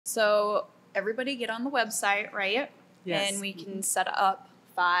So everybody get on the website, right? Yes. And we can set up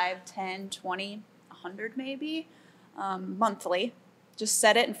 5, 10, 20, 100 maybe monthly. Just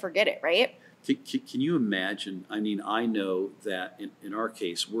set it and forget it, right? Can you imagine? I mean, I know that in our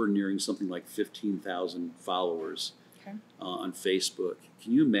case, we're nearing something like 15,000 followers on Facebook.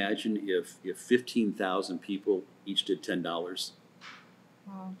 Can you imagine if 15,000 people each did $10?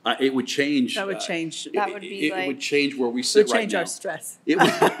 Wow. It would change. That would change. That would be it would change where we It sit would right change now. our stress. It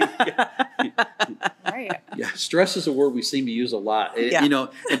would. Right. Yeah, stress is a word we seem to use a lot. Yeah. You know,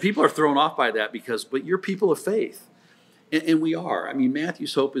 and people are thrown off by that but you're people of faith. And we are. I mean,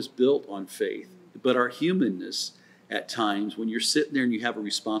 Matthew's Hope is built on faith. But our humanness at times, when you're sitting there and you have a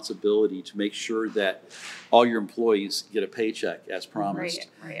responsibility to make sure that all your employees get a paycheck as promised,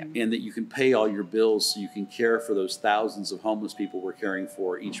 Right. and that you can pay all your bills so you can care for those thousands of homeless people we're caring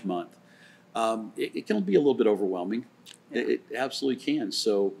for each month, it can be a little bit overwhelming. It absolutely can.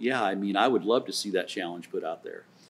 So, yeah, I mean, I would love to see that challenge put out there.